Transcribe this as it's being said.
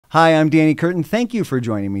Hi, I'm Danny Curtin. Thank you for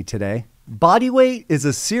joining me today. Body weight is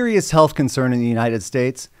a serious health concern in the United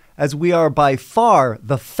States, as we are by far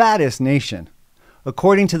the fattest nation.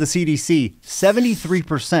 According to the CDC,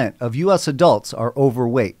 73% of U.S. adults are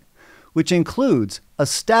overweight, which includes a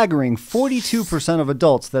staggering 42% of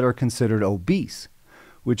adults that are considered obese,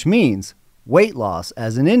 which means weight loss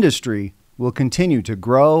as an industry will continue to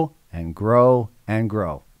grow and grow and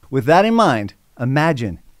grow. With that in mind,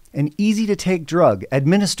 imagine an easy-to-take drug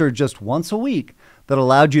administered just once a week that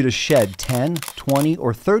allowed you to shed 10, 20,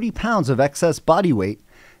 or 30 pounds of excess body weight,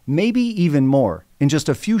 maybe even more, in just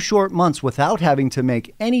a few short months without having to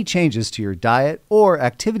make any changes to your diet or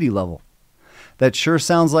activity level. That sure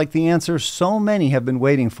sounds like the answer so many have been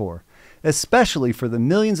waiting for, especially for the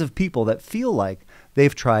millions of people that feel like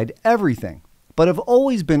they've tried everything, but have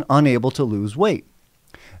always been unable to lose weight.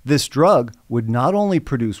 This drug would not only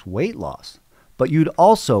produce weight loss, but you'd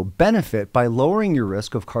also benefit by lowering your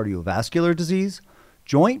risk of cardiovascular disease,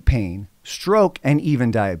 joint pain, stroke, and even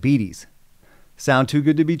diabetes. Sound too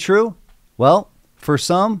good to be true? Well, for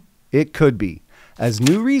some, it could be, as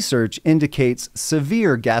new research indicates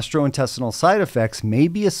severe gastrointestinal side effects may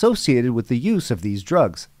be associated with the use of these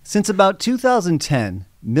drugs. Since about 2010,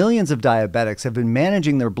 millions of diabetics have been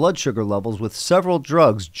managing their blood sugar levels with several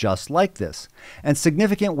drugs just like this, and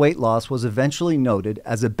significant weight loss was eventually noted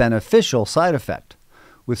as a beneficial side effect.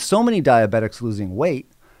 With so many diabetics losing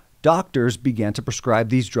weight, doctors began to prescribe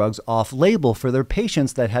these drugs off-label for their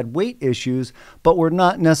patients that had weight issues but were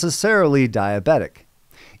not necessarily diabetic.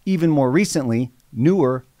 Even more recently,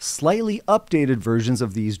 newer, slightly updated versions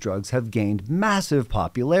of these drugs have gained massive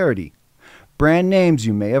popularity. Brand names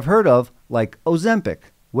you may have heard of, like Ozempic,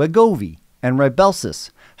 Wegovy, and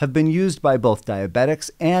Rybelsus, have been used by both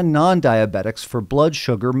diabetics and non-diabetics for blood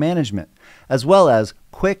sugar management, as well as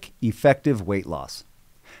quick, effective weight loss.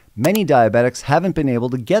 Many diabetics haven't been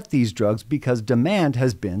able to get these drugs because demand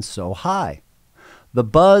has been so high. The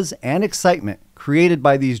buzz and excitement created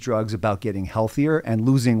by these drugs about getting healthier and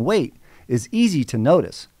losing weight is easy to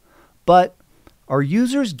notice. But are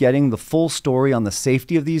users getting the full story on the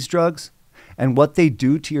safety of these drugs and what they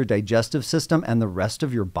do to your digestive system and the rest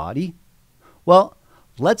of your body? Well,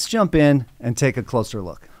 let's jump in and take a closer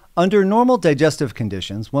look. Under normal digestive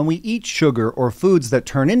conditions, when we eat sugar or foods that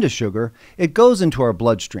turn into sugar, it goes into our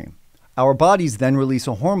bloodstream. Our bodies then release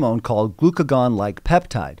a hormone called glucagon-like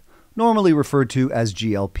peptide, normally referred to as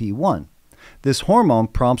GLP-1. This hormone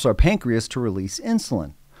prompts our pancreas to release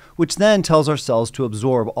insulin, which then tells our cells to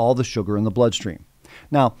absorb all the sugar in the bloodstream.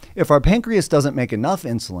 Now, if our pancreas doesn't make enough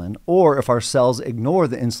insulin, or if our cells ignore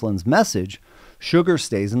the insulin's message, sugar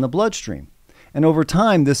stays in the bloodstream. And over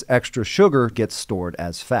time, this extra sugar gets stored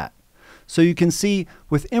as fat. So you can see,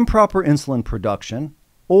 with improper insulin production,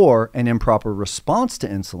 or an improper response to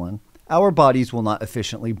insulin, our bodies will not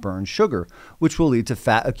efficiently burn sugar, which will lead to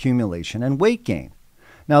fat accumulation and weight gain.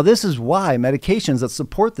 Now, this is why medications that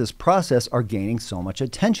support this process are gaining so much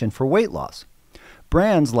attention for weight loss.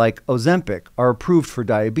 Brands like Ozempic are approved for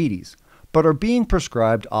diabetes, but are being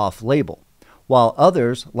prescribed off-label, while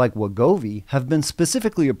others, like Wegovy, have been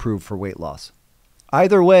specifically approved for weight loss.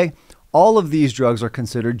 Either way, all of these drugs are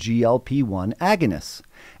considered GLP-1 agonists,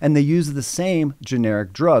 and they use the same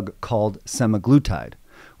generic drug called semaglutide,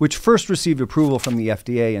 which first received approval from the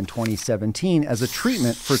FDA in 2017 as a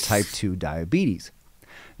treatment for type 2 diabetes.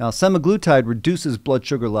 Now, semaglutide reduces blood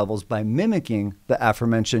sugar levels by mimicking the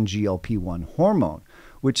aforementioned GLP-1 hormone,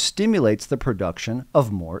 which stimulates the production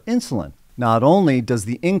of more insulin. Not only does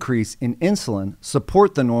the increase in insulin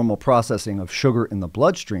support the normal processing of sugar in the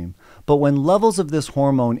bloodstream, but when levels of this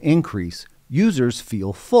hormone increase, users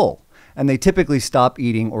feel full, and they typically stop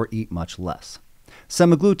eating or eat much less.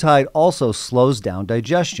 Semaglutide also slows down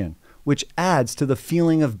digestion, which adds to the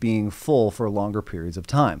feeling of being full for longer periods of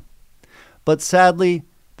time. But sadly,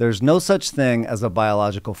 there's no such thing as a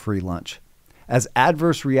biological free lunch, as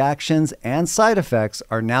adverse reactions and side effects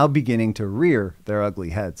are now beginning to rear their ugly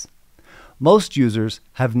heads. Most users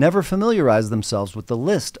have never familiarized themselves with the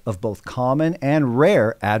list of both common and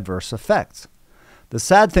rare adverse effects. The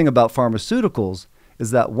sad thing about pharmaceuticals is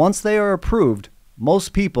that once they are approved,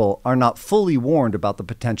 most people are not fully warned about the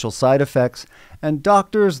potential side effects, and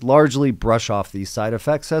doctors largely brush off these side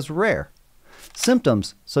effects as rare.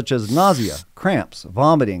 Symptoms such as nausea, cramps,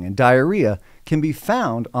 vomiting, and diarrhea can be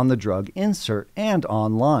found on the drug insert and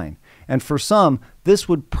online, and for some, this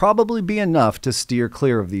would probably be enough to steer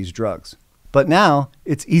clear of these drugs. But now,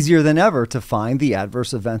 it's easier than ever to find the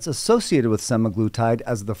adverse events associated with semaglutide,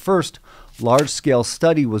 as the first large-scale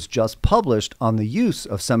study was just published on the use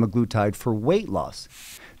of semaglutide for weight loss.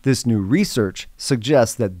 This new research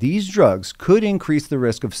suggests that these drugs could increase the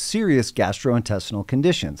risk of serious gastrointestinal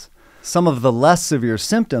conditions. Some of the less severe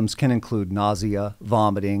symptoms can include nausea,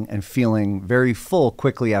 vomiting, and feeling very full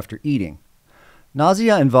quickly after eating.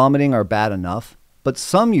 Nausea and vomiting are bad enough, but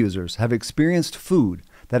some users have experienced food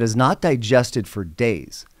that is not digested for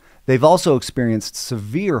days. They've also experienced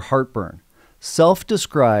severe heartburn,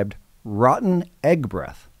 self-described rotten egg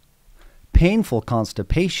breath, painful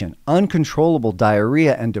constipation, uncontrollable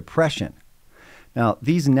diarrhea, and depression. Now,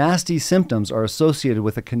 these nasty symptoms are associated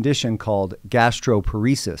with a condition called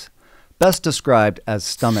gastroparesis, best described as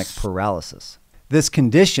stomach paralysis. This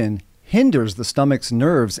condition hinders the stomach's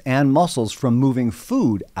nerves and muscles from moving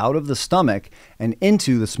food out of the stomach and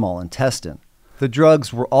into the small intestine. The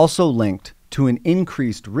drugs were also linked to an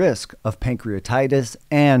increased risk of pancreatitis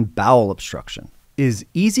and bowel obstruction. Is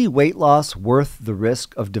easy weight loss worth the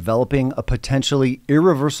risk of developing a potentially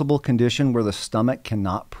irreversible condition where the stomach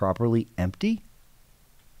cannot properly empty?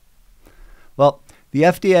 Well, the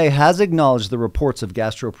FDA has acknowledged the reports of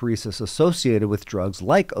gastroparesis associated with drugs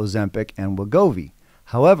like Ozempic and Wegovy.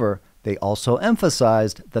 However, they also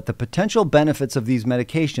emphasized that the potential benefits of these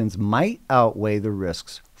medications might outweigh the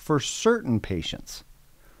risks for certain patients.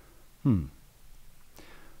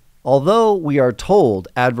 Although we are told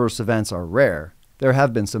adverse events are rare, there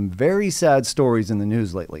have been some very sad stories in the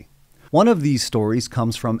news lately. One of these stories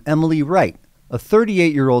comes from Emily Wright, a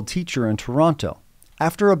 38-year-old teacher in Toronto.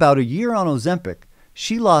 After about a year on Ozempic,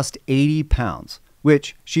 she lost 80 pounds,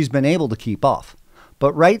 which she's been able to keep off.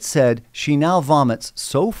 But Wright said she now vomits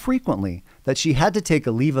so frequently that she had to take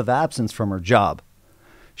a leave of absence from her job.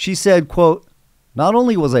 She said, quote, "Not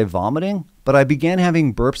only was I vomiting, but I began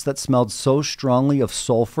having burps that smelled so strongly of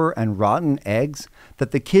sulfur and rotten eggs that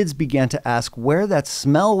the kids began to ask where that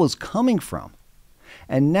smell was coming from.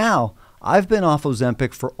 And now I've been off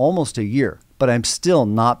Ozempic for almost a year, but I'm still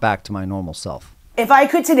not back to my normal self." If I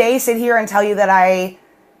could today sit here and tell you that I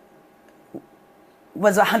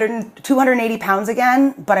was 280 pounds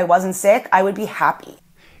again, but I wasn't sick, I would be happy.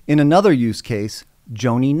 In another use case,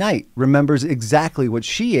 Joni Knight remembers exactly what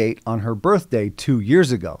she ate on her birthday 2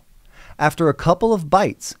 years ago. After a couple of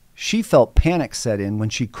bites, she felt panic set in when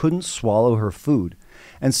she couldn't swallow her food,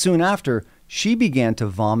 and soon after, she began to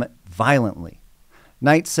vomit violently.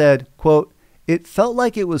 Knight said, quote, "It felt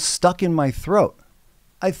like it was stuck in my throat.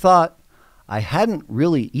 I thought, I hadn't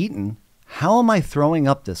really eaten. How am I throwing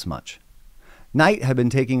up this much?" Knight had been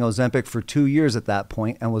taking Ozempic for 2 years at that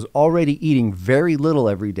point and was already eating very little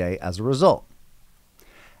every day as a result.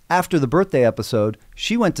 After the birthday episode,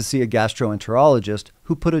 she went to see a gastroenterologist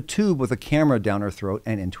who put a tube with a camera down her throat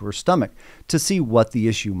and into her stomach to see what the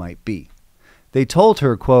issue might be. They told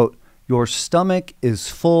her, quote, "Your stomach is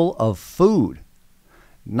full of food."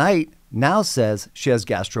 Knight now says she has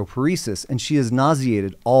gastroparesis and she is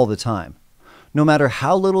nauseated all the time. No matter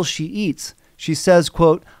how little she eats, she says,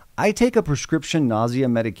 quote, "I take a prescription nausea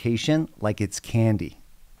medication like it's candy."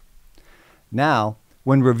 Now,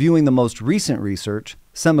 when reviewing the most recent research,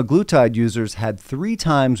 semaglutide users had 3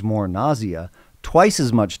 times more nausea, twice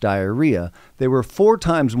as much diarrhea. They were 4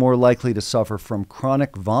 times more likely to suffer from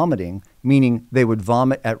chronic vomiting, meaning they would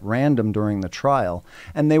vomit at random during the trial,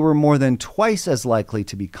 and they were more than twice as likely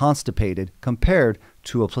to be constipated compared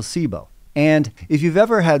to a placebo. And if you've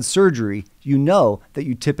ever had surgery, you know that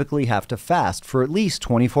you typically have to fast for at least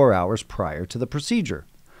 24 hours prior to the procedure.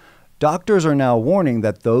 Doctors are now warning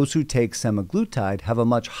that those who take semaglutide have a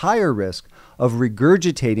much higher risk of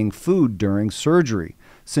regurgitating food during surgery,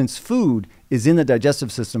 since food is in the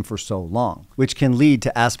digestive system for so long, which can lead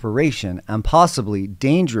to aspiration and possibly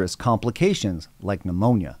dangerous complications like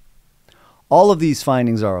pneumonia. All of these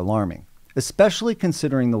findings are alarming, especially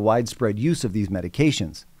considering the widespread use of these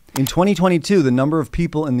medications. In 2022, the number of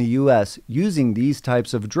people in the U.S. using these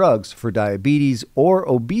types of drugs for diabetes or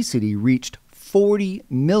obesity reached 40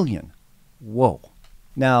 million. Whoa.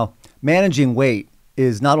 Now, managing weight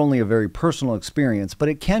is not only a very personal experience, but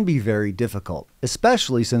it can be very difficult,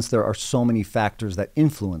 especially since there are so many factors that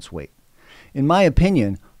influence weight. In my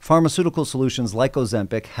opinion, pharmaceutical solutions like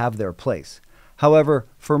Ozempic have their place. However,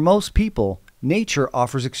 for most people, nature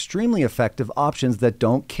offers extremely effective options that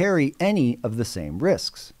don't carry any of the same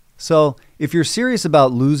risks. So, if you're serious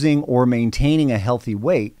about losing or maintaining a healthy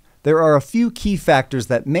weight, there are a few key factors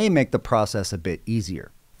that may make the process a bit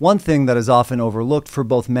easier. One thing that is often overlooked for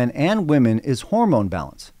both men and women is hormone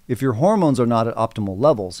balance. If your hormones are not at optimal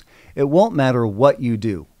levels, it won't matter what you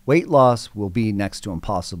do. Weight loss will be next to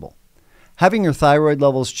impossible. Having your thyroid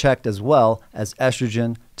levels checked as well as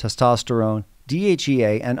estrogen, testosterone,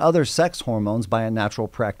 DHEA, and other sex hormones by a natural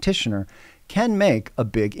practitioner can make a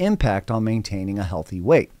big impact on maintaining a healthy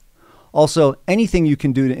weight. Also, anything you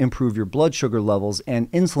can do to improve your blood sugar levels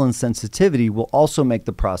and insulin sensitivity will also make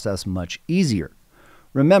the process much easier.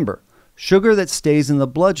 Remember, sugar that stays in the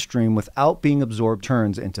bloodstream without being absorbed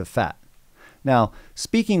turns into fat. Now,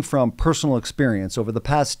 speaking from personal experience, over the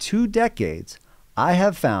past 2 decades, I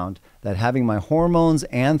have found that having my hormones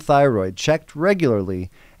and thyroid checked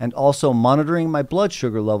regularly and also monitoring my blood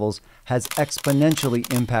sugar levels has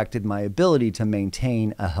exponentially impacted my ability to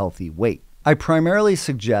maintain a healthy weight. I primarily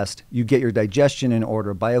suggest you get your digestion in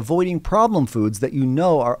order by avoiding problem foods that you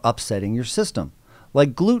know are upsetting your system,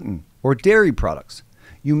 like gluten or dairy products.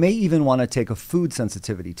 You may even want to take a food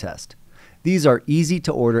sensitivity test. These are easy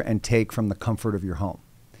to order and take from the comfort of your home.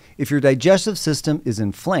 If your digestive system is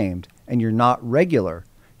inflamed and you're not regular,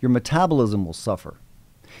 your metabolism will suffer.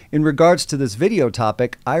 In regards to this video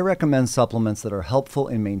topic, I recommend supplements that are helpful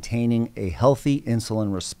in maintaining a healthy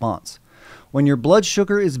insulin response. When your blood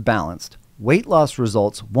sugar is balanced, weight loss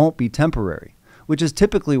results won't be temporary, which is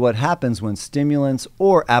typically what happens when stimulants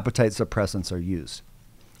or appetite suppressants are used.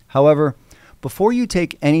 However, before you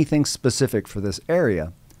take anything specific for this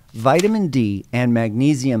area, vitamin D and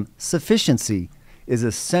magnesium sufficiency is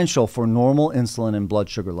essential for normal insulin and blood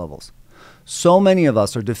sugar levels. So many of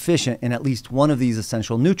us are deficient in at least one of these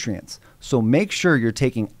essential nutrients, so make sure you're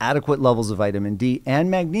taking adequate levels of vitamin D and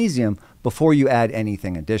magnesium before you add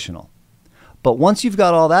anything additional. But once you've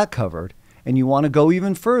got all that covered, and you want to go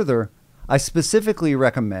even further, I specifically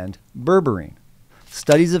recommend berberine.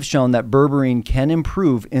 Studies have shown that berberine can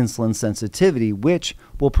improve insulin sensitivity, which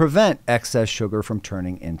will prevent excess sugar from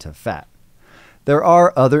turning into fat. There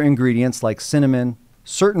are other ingredients like cinnamon,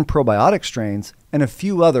 certain probiotic strains, and a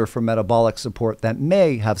few other for metabolic support that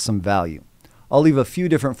may have some value. I'll leave a few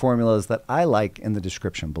different formulas that I like in the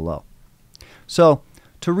description below. So,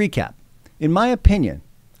 to recap, in my opinion,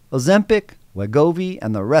 Ozempic, Wegovy,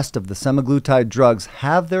 and the rest of the semaglutide drugs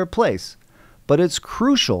have their place, but it's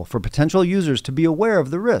crucial for potential users to be aware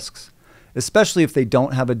of the risks, especially if they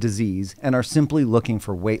don't have a disease and are simply looking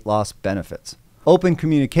for weight loss benefits. Open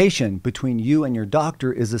communication between you and your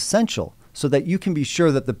doctor is essential so that you can be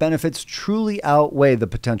sure that the benefits truly outweigh the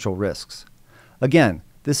potential risks. Again,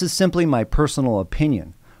 this is simply my personal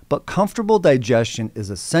opinion, but comfortable digestion is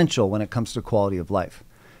essential when it comes to quality of life.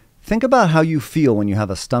 Think about how you feel when you have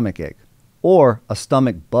a stomachache, or a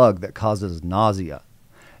stomach bug that causes nausea.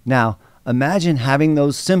 Now, imagine having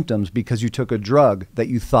those symptoms because you took a drug that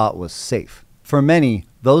you thought was safe. For many,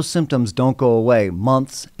 those symptoms don't go away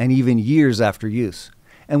months and even years after use.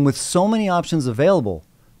 And with so many options available,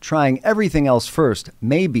 trying everything else first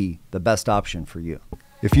may be the best option for you.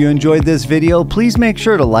 If you enjoyed this video, please make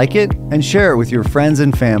sure to like it and share it with your friends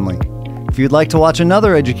and family. If you'd like to watch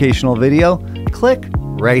another educational video, click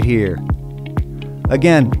right here.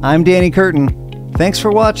 Again, I'm Danny Curtin. Thanks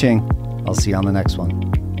for watching. I'll see you on the next one.